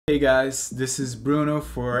Hey guys, this is Bruno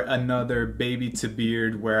for another baby to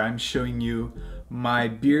beard where I'm showing you my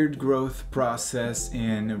beard growth process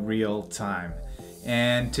in real time.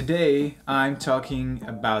 And today I'm talking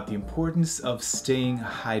about the importance of staying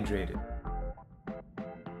hydrated.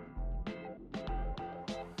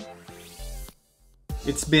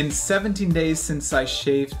 It's been 17 days since I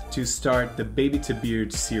shaved to start the Baby to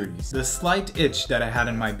Beard series. The slight itch that I had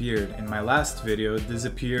in my beard in my last video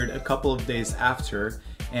disappeared a couple of days after,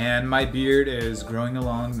 and my beard is growing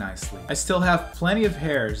along nicely. I still have plenty of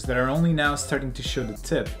hairs that are only now starting to show the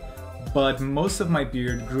tip, but most of my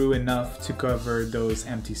beard grew enough to cover those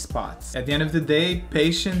empty spots. At the end of the day,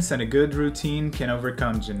 patience and a good routine can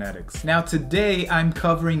overcome genetics. Now today, I'm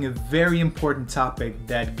covering a very important topic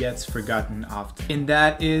that gets forgotten often, and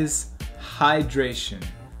that is hydration.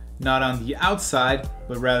 Not on the outside,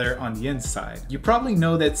 but rather on the inside. You probably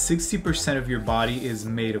know that 60% of your body is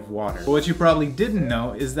made of water. But what you probably didn't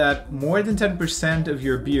know is that more than 10% of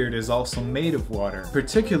your beard is also made of water.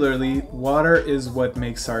 Particularly, water is what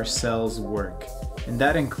makes our cells work. And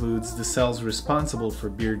that includes the cells responsible for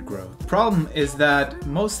beard growth. The problem is that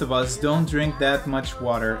most of us don't drink that much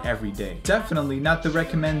water every day. Definitely not the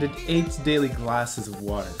recommended 8 daily glasses of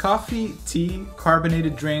water. Coffee, tea,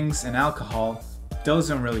 carbonated drinks, and alcohol, those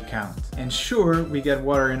don't really count. And sure, we get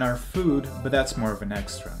water in our food, but that's more of an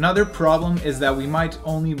extra. Another problem is that we might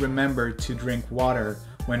only remember to drink water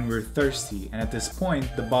when we're thirsty, and at this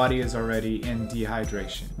point, the body is already in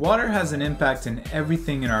dehydration. Water has an impact in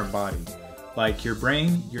everything in our body, like your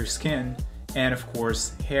brain, your skin, and of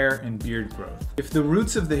course, hair and beard growth. If the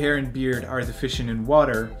roots of the hair and beard are deficient in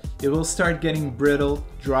water, it will start getting brittle,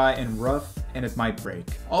 dry, and rough, and it might break.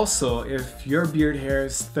 Also, if your beard hair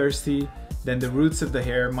is thirsty, then the roots of the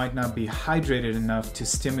hair might not be hydrated enough to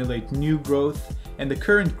stimulate new growth, and the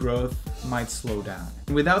current growth might slow down.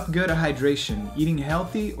 Without good hydration, eating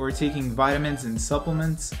healthy or taking vitamins and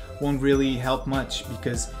supplements won't really help much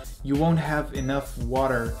because you won't have enough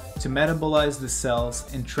water to metabolize the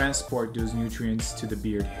cells and transport those nutrients to the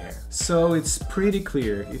beard hair. So it's pretty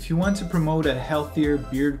clear, if you want to promote a healthier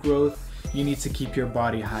beard growth, you need to keep your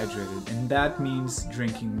body hydrated, and that means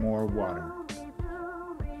drinking more water.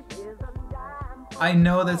 I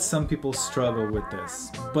know that some people struggle with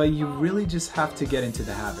this, but you really just have to get into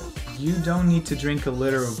the habit. You don't need to drink a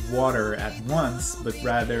liter of water at once, but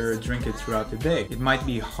rather drink it throughout the day. It might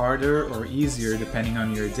be harder or easier depending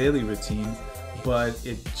on your daily routine, but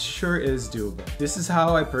it sure is doable. This is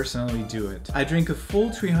how I personally do it. I drink a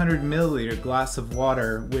full 300 milliliter glass of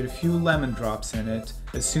water with a few lemon drops in it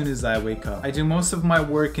as soon as I wake up. I do most of my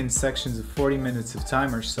work in sections of 40 minutes of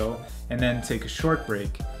time or so, and then take a short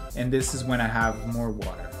break. And this is when I have more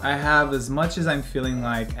water. I have as much as I'm feeling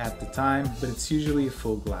like at the time, but it's usually a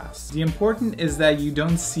full glass. The important is that you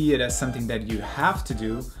don't see it as something that you have to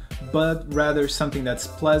do, but rather something that's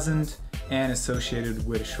pleasant and associated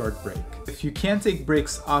with a short break. If you can't take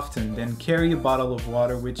breaks often, then carry a bottle of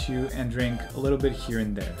water with you and drink a little bit here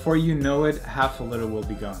and there. Before you know it, half a liter will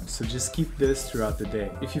be gone, so just keep this throughout the day.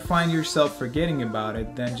 If you find yourself forgetting about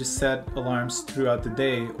it, then just set alarms throughout the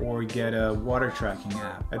day or get a water tracking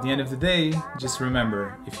app. At the end of the day, just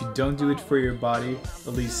remember, if you don't do it for your body,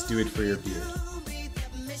 at least do it for your beard.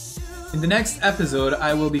 In the next episode,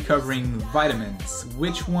 I will be covering vitamins,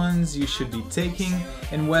 which ones you should be taking,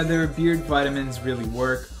 and whether beard vitamins really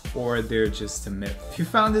work or they're just a myth. If you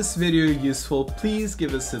found this video useful, please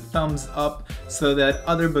give us a thumbs up so that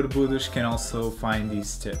other barbudos can also find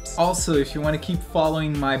these tips. Also, if you want to keep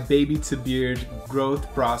following my baby to beard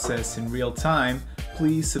growth process in real time,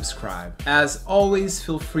 please subscribe. As always,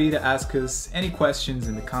 feel free to ask us any questions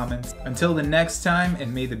in the comments. Until the next time,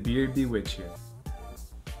 and may the beard be with you.